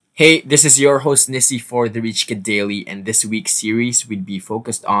Hey, this is your host Nisi for the Rich Kid Daily, and this week's series would be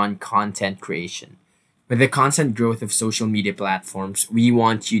focused on content creation. With the constant growth of social media platforms, we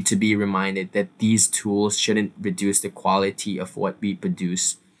want you to be reminded that these tools shouldn't reduce the quality of what we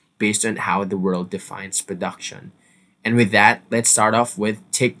produce based on how the world defines production. And with that, let's start off with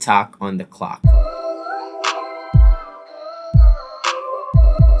TikTok on the clock.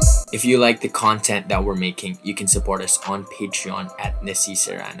 If you like the content that we're making, you can support us on Patreon at Nisi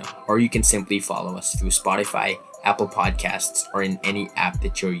Serrano, or you can simply follow us through Spotify, Apple Podcasts, or in any app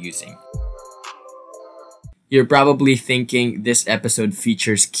that you're using. You're probably thinking this episode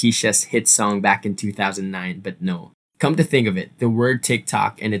features Keisha's hit song back in 2009, but no. Come to think of it, the word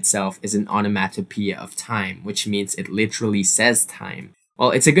TikTok in itself is an onomatopoeia of time, which means it literally says time.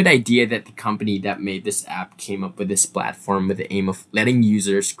 Well, it's a good idea that the company that made this app came up with this platform with the aim of letting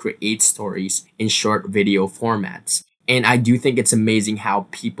users create stories in short video formats. And I do think it's amazing how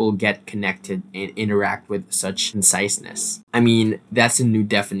people get connected and interact with such conciseness. I mean, that's a new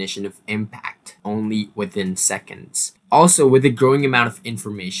definition of impact, only within seconds. Also, with the growing amount of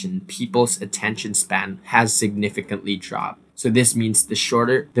information, people's attention span has significantly dropped. So this means the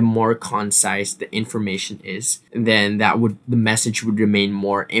shorter, the more concise the information is, then the message would remain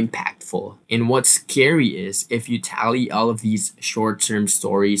more impactful. And what's scary is if you tally all of these short-term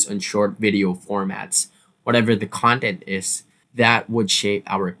stories on short video formats, whatever the content is, that would shape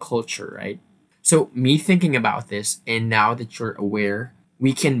our culture, right? So me thinking about this, and now that you're aware,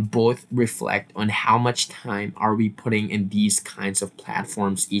 we can both reflect on how much time are we putting in these kinds of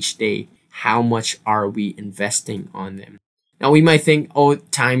platforms each day? How much are we investing on them? Now, we might think, oh,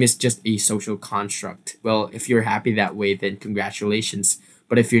 time is just a social construct. Well, if you're happy that way, then congratulations.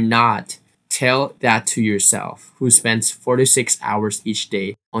 But if you're not, tell that to yourself, who spends 4 to 6 hours each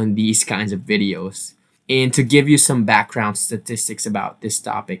day on these kinds of videos. And to give you some background statistics about this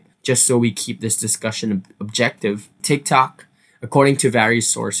topic, just so we keep this discussion objective, TikTok, according to various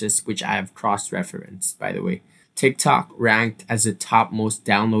sources, which I have cross-referenced, by the way, TikTok ranked as the top most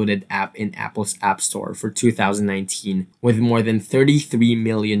downloaded app in Apple's App Store for 2019 with more than 33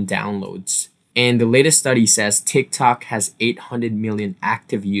 million downloads. And the latest study says TikTok has 800 million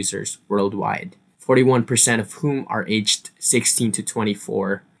active users worldwide, 41% of whom are aged 16 to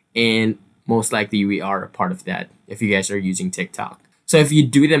 24. And most likely we are a part of that if you guys are using TikTok. So if you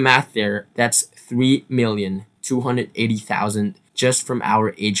do the math there, that's 3,280,000 just from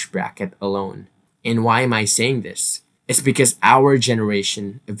our age bracket alone. And why am I saying this? It's because our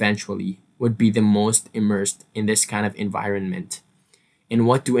generation eventually would be the most immersed in this kind of environment. And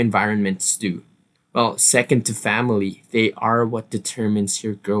what do environments do? Well, second to family, they are what determines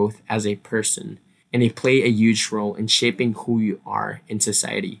your growth as a person, and they play a huge role in shaping who you are in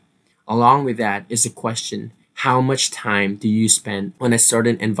society. Along with that is the question, how much time do you spend on a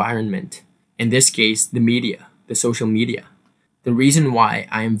certain environment? In this case, the media, the social media. The reason why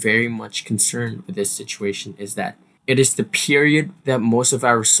I am very much concerned with this situation is that it is the period that most of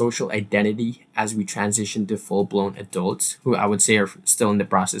our social identity as we transition to full-blown adults, who I would say are still in the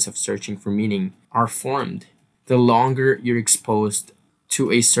process of searching for meaning, are formed. The longer you're exposed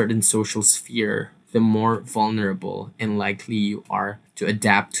to a certain social sphere, the more vulnerable and likely you are to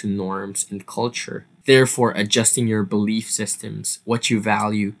adapt to norms and culture. Therefore, adjusting your belief systems, what you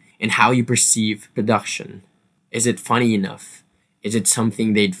value, and how you perceive production. Is it funny enough? Is it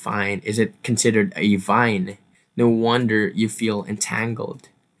something they'd find? Is it considered a vine? No wonder you feel entangled.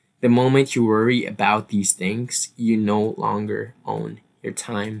 The moment you worry about these things, you no longer own your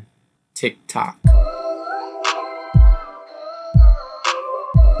time. TikTok.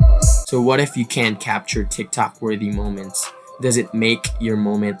 So what if you can't capture TikTok-worthy moments? Does it make your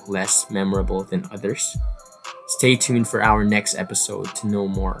moment less memorable than others? Stay tuned for our next episode to know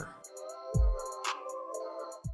more.